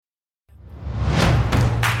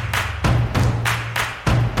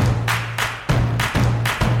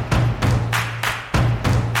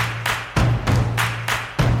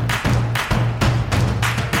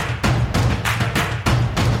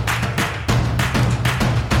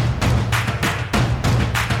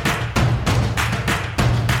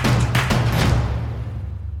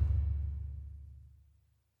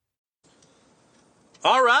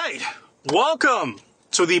All right. Welcome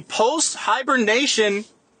to the post-hibernation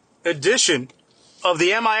edition of the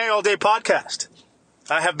MIA All Day podcast.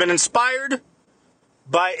 I have been inspired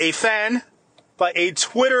by a fan, by a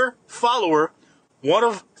Twitter follower, one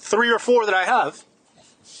of 3 or 4 that I have,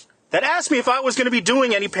 that asked me if I was going to be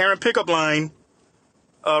doing any parent pickup line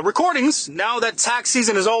recordings now that tax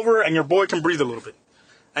season is over and your boy can breathe a little bit.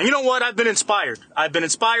 And you know what? I've been inspired. I've been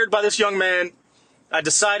inspired by this young man. I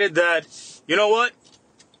decided that, you know what?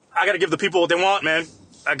 I got to give the people what they want, man.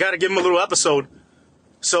 I got to give them a little episode.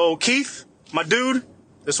 So, Keith, my dude,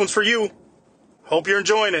 this one's for you. Hope you're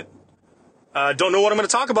enjoying it. Don't know what I'm going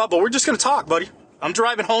to talk about, but we're just going to talk, buddy. I'm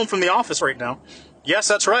driving home from the office right now. Yes,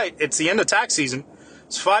 that's right. It's the end of tax season.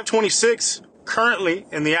 It's 5:26 currently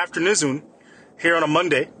in the afternoon here on a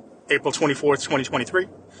Monday, April 24th, 2023.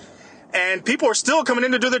 And people are still coming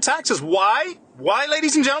in to do their taxes. Why? Why,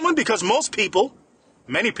 ladies and gentlemen? Because most people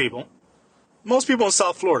in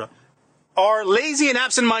South Florida are lazy and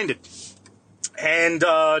absent-minded. And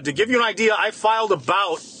to give you an idea, I filed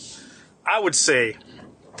about, I would say,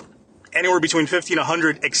 anywhere between 50 and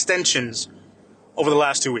 100 extensions over the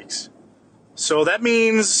last 2 weeks. So that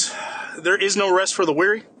means there is no rest for the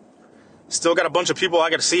weary. Still got a bunch of people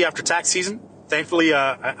I got to see after tax season. Thankfully,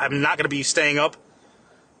 I'm not going to be staying up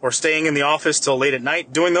or staying in the office till late at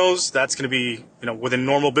night doing those. That's going to be, within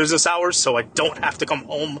normal business hours, so I don't have to come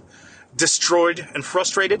home destroyed and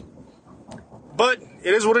frustrated. But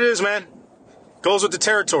it is what it is, man. Goes with the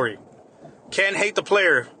territory. Can't hate the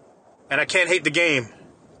player, and I can't hate the game.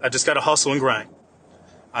 I just got to hustle and grind.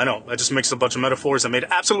 I know, I just mixed a bunch of metaphors that made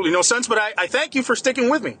absolutely no sense, but I thank you for sticking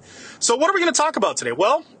with me. So what are we going to talk about today?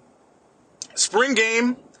 Well, spring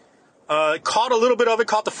game. Caught a little bit of it,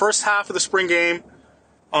 caught the first half of the spring game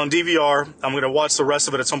on DVR. I'm going to watch the rest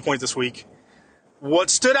of it at some point this week. What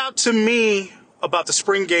stood out to me about the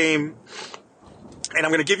spring game, and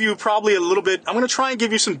I'm going to give you probably a little bit, I'm going to try and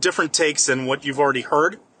give you some different takes than what you've already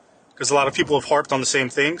heard, because a lot of people have harped on the same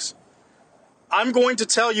things. I'm going to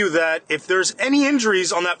tell you that if there's any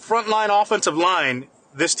injuries on that frontline offensive line,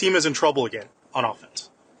 this team is in trouble again on offense.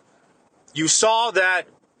 You saw that,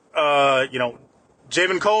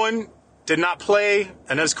 Javen Cohen did not play,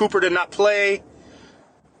 Inez Cooper did not play,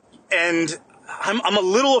 and I'm a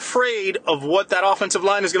little afraid of what that offensive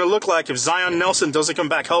line is going to look like if Zion Nelson doesn't come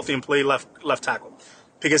back healthy and play left tackle.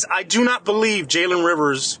 Because I do not believe Jalen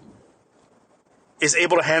Rivers is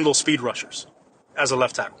able to handle speed rushers as a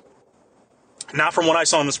left tackle. Not from what I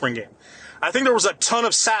saw in the spring game. I think there was a ton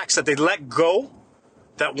of sacks that they let go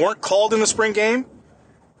that weren't called in the spring game,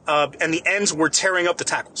 and the ends were tearing up the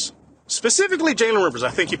tackles. Specifically, Jalen Rivers.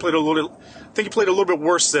 I think he played a little bit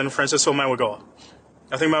worse than Francisco Mauigoa.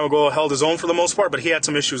 I think Mauigoa held his own for the most part, but he had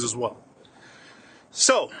some issues as well.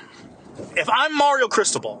 So, if I'm Mario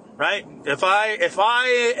Cristobal, right? If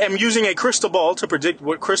I am using a crystal ball to predict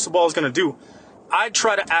what Cristobal is going to do, I'd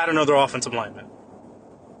try to add another offensive lineman.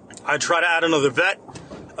 I'd try to add another vet,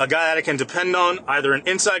 a guy that I can depend on, either an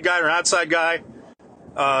inside guy or an outside guy,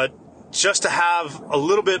 just to have a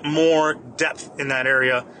little bit more depth in that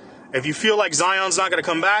area. If you feel like Zion's not going to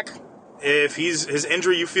come back, if his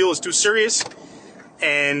injury you feel is too serious,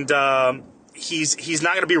 and he's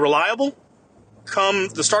not going to be reliable come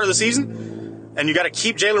the start of the season, and you got to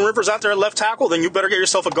keep Jalen Rivers out there at left tackle, then you better get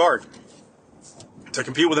yourself a guard to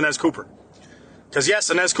compete with Inez Cooper. Because, yes,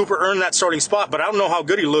 Inez Cooper earned that starting spot, but I don't know how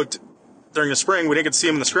good he looked during the spring. We didn't get to see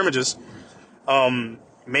him in the scrimmages.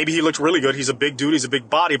 Maybe he looked really good. He's a big dude. He's a big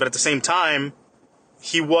body. But at the same time,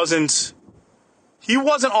 he wasn't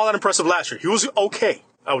all that impressive last year. He was okay,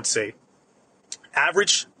 I would say.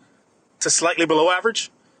 Average to slightly below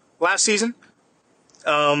average last season.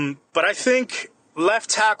 But I think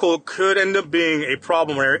left tackle could end up being a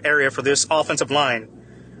problem area for this offensive line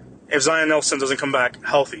if Zion Nelson doesn't come back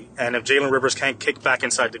healthy and if Jalen Rivers can't kick back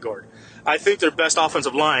inside the guard. I think their best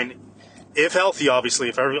offensive line, if healthy, obviously,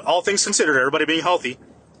 if all things considered, everybody being healthy,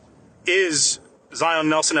 is Zion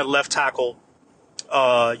Nelson at left tackle,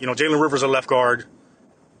 Jalen Rivers at left guard,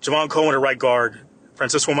 Javon Cohen at right guard,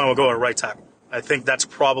 Francisco Mauigoa at right tackle. I think that's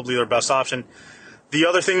probably their best option. The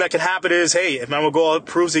other thing that could happen is, hey, if Mauigoa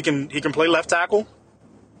proves he can play left tackle,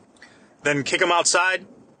 then kick him outside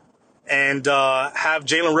and have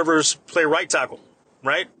Jalen Rivers play right tackle,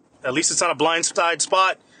 right? At least it's not a blindside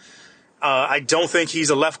spot. I don't think he's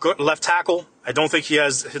a left tackle. I don't think he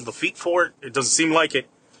has the feet for it. It doesn't seem like it.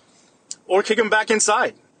 Or kick him back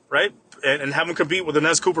inside, right? And have him compete with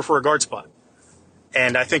Inez Cooper for a guard spot.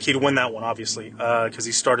 And I think he'd win that one, obviously, because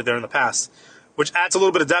he started there in the past. Which adds a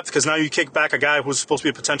little bit of depth because now you kick back a guy who's supposed to be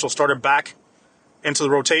a potential starter back into the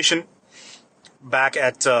rotation, back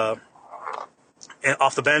at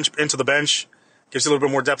off the bench, into the bench, gives you a little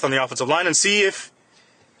bit more depth on the offensive line, and see if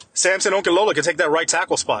Samson Okunlola can take that right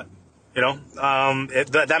tackle spot.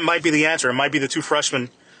 That might be the answer. It might be the two freshmen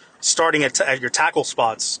starting at your tackle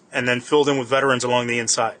spots and then filled in with veterans along the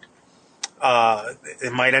inside.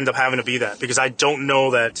 It might end up having to be that, because I don't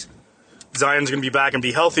know that Zion's going to be back and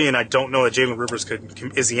be healthy, and I don't know that Jalen Rivers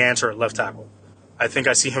is the answer at left tackle. I think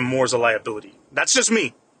I see him more as a liability. That's just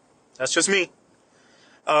me. As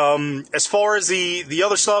far as the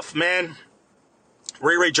other stuff, man,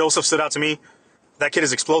 Ray Joseph stood out to me. That kid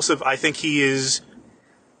is explosive. I think he is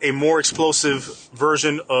a more explosive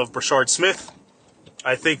version of Brashard Smith.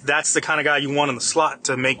 I think that's the kind of guy you want in the slot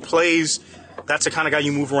to make plays. That's the kind of guy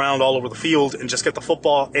you move around all over the field and just get the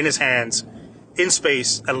football in his hands, in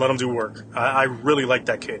space, and let him do work. I really like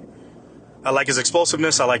that kid. I like his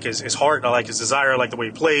explosiveness. I like his heart. I like his desire. I like the way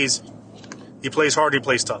he plays. He plays hard. He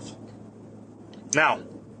plays tough. Now,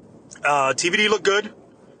 TBD looked good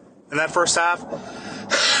in that first half.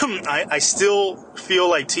 I still feel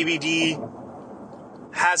like TBD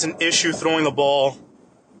has an issue throwing the ball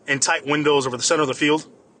in tight windows over the center of the field.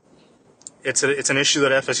 It's an issue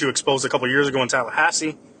that FSU exposed a couple years ago in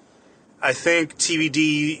Tallahassee. I think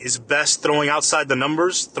TBD is best throwing outside the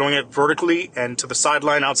numbers, throwing it vertically and to the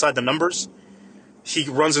sideline outside the numbers. He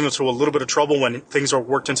runs into a little bit of trouble when things are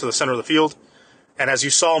worked into the center of the field. And as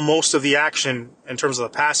you saw, most of the action in terms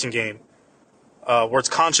of the passing game, where it's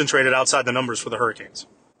concentrated outside the numbers for the Hurricanes.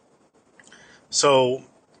 So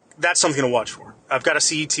that's something to watch for. I've got to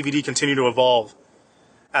see TBD continue to evolve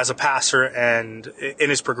as a passer and in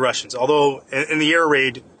his progressions. Although in the air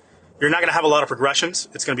raid, you're not going to have a lot of progressions.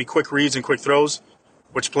 It's going to be quick reads and quick throws,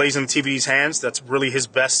 which plays in TBD's hands. That's really his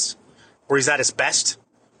best, where he's at his best.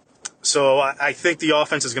 So I think the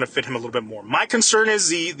offense is going to fit him a little bit more. My concern is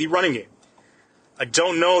the running game. I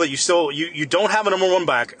don't know that you don't have a number one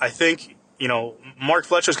back. I think, Mark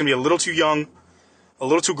Fletcher is going to be a little too young, a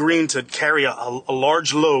little too green to carry a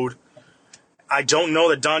large load. I don't know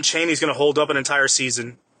that Don Chaney is going to hold up an entire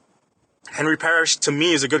season. Henry Parrish, to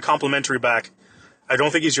me, is a good complementary back. I don't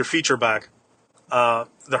think he's your feature back. The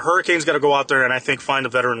Hurricanes got to go out there and I think find a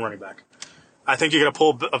veteran running back. I think you're going to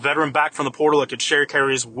pull a veteran back from the portal that could share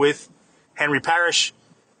carries with Henry Parrish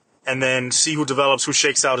and then see who develops, who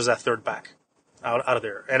shakes out as that third back out of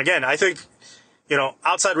there. And again, I think,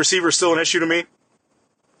 outside receiver is still an issue to me.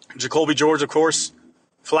 Jacoby George, of course,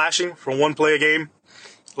 flashing for one play a game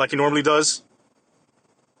like he normally does,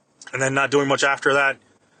 and then not doing much after that.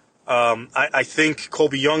 I think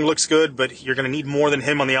Colby Young looks good, but you're going to need more than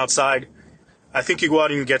him on the outside. I think you go out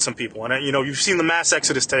and you get some people. And, you've seen the mass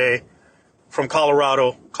exodus today from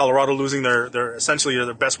Colorado. Colorado losing their essentially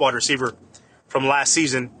their best wide receiver from last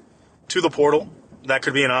season to the portal. That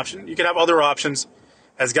could be an option. You could have other options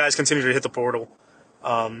as guys continue to hit the portal.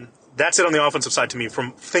 That's it on the offensive side to me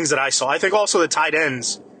from things that I saw. I think also the tight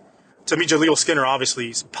ends, to me, Jaleel Skinner obviously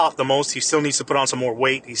he's popped the most. He still needs to put on some more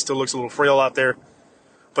weight. He still looks a little frail out there.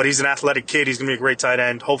 But he's an athletic kid. He's going to be a great tight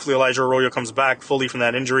end. Hopefully Elijah Arroyo comes back fully from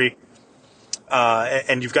that injury.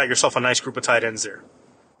 And you've got yourself a nice group of tight ends there.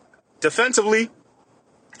 Defensively,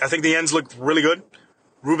 I think the ends look really good.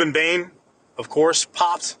 Ruben Bain, of course,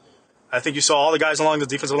 popped. I think you saw all the guys along the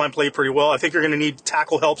defensive line play pretty well. I think you're going to need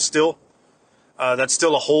tackle help still. That's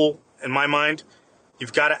still a hole in my mind.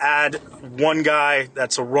 You've got to add one guy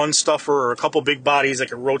that's a run stuffer or a couple big bodies that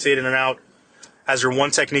can rotate in and out as your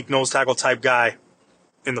one technique nose tackle type guy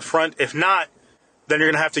in the front. If not, then you're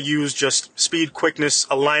going to have to use just speed, quickness,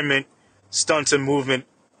 alignment, stunts, and movement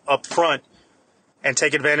up front and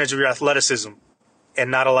take advantage of your athleticism and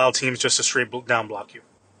not allow teams just to straight down block you.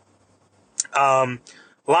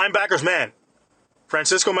 Linebackers, man.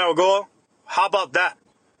 Francisco Mauigoa, how about that?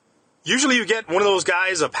 Usually you get one of those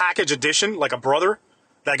guys, a package addition, like a brother,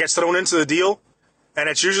 that gets thrown into the deal. And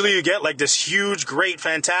it's usually you get like this huge, great,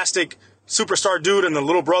 fantastic superstar dude, and the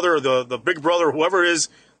little brother or the big brother, whoever it is,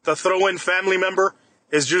 the throw-in family member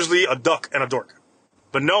is usually a duck and a dork.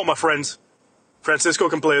 But no, my friends, Francisco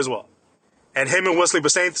can play as well. And him and Wesley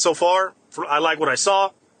Basaint so far, I like what I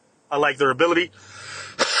saw. I like their ability.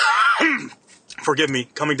 Forgive me,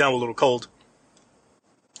 coming down with a little cold.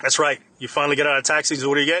 That's right. You finally get out of taxi, so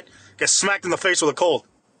what do you get? Get smacked in the face with a cold.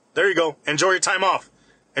 There you go. Enjoy your time off.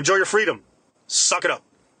 Enjoy your freedom. Suck it up.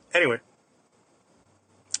 Anyway,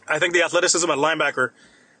 I think the athleticism at linebacker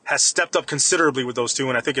has stepped up considerably with those two,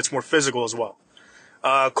 and I think it's more physical as well.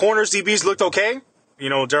 Corners, DBs looked okay.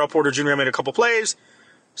 Darryl Porter Jr. made a couple plays.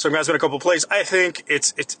 Some guys made a couple plays. I think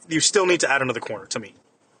it's you still need to add another corner to me.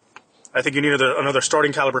 I think you need another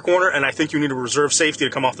starting caliber corner, and I think you need a reserve safety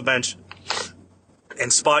to come off the bench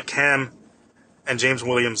and spot Cam and James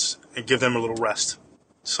Williams and give them a little rest.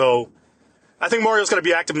 So I think Mario's going to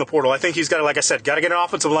be active in the portal. I think he's got to, like I said, got to get an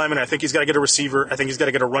offensive lineman. I think he's got to get a receiver. I think he's got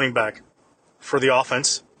to get a running back for the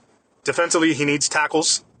offense. Defensively, he needs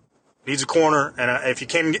tackles, needs a corner, and if you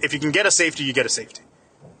can get a safety, you get a safety.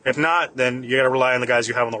 If not, then you got to rely on the guys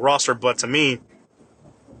you have on the roster. But to me,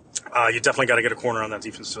 you definitely got to get a corner on that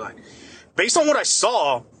defensive side. Based on what I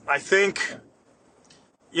saw, I think,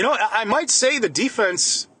 I might say the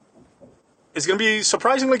defense is going to be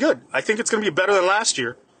surprisingly good. I think it's going to be better than last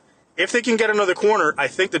year. If they can get another corner, I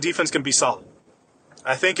think the defense can be solid.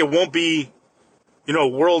 I think it won't be,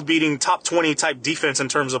 world-beating top 20 type defense in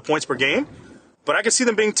terms of points per game. But I can see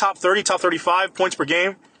them being top 30, top 35 points per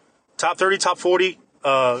game, top 30, top 40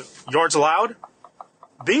 yards allowed.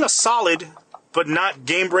 Being a solid but not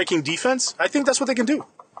game-breaking defense, I think that's what they can do.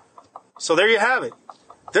 So there you have it.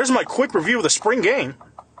 There's my quick review of the spring game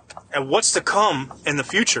and what's to come in the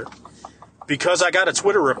future. Because I got a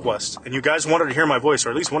Twitter request, and you guys wanted to hear my voice, or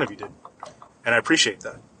at least one of you did. And I appreciate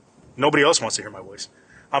that. Nobody else wants to hear my voice.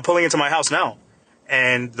 I'm pulling into my house now,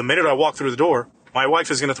 and the minute I walk through the door, my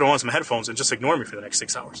wife is going to throw on some headphones and just ignore me for the next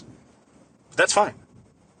 6 hours. But that's fine.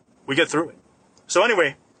 We get through it. So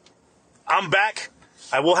anyway, I'm back.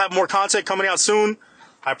 I will have more content coming out soon.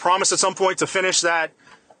 I promise at some point to finish that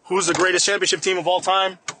Who's the Greatest Championship Team of All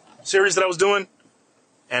Time series that I was doing,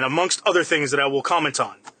 and amongst other things that I will comment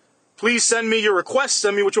on. Please send me your requests.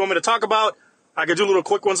 Send me what you want me to talk about. I could do little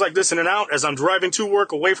quick ones like this in and out as I'm driving to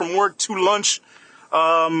work, away from work, to lunch,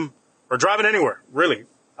 or driving anywhere, really.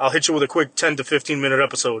 I'll hit you with a quick 10 to 15-minute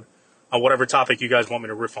episode on whatever topic you guys want me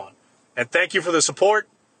to riff on. And thank you for the support.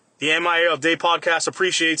 The MIA Update podcast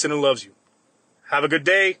appreciates and loves you. Have a good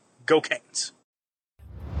day. Go Canes.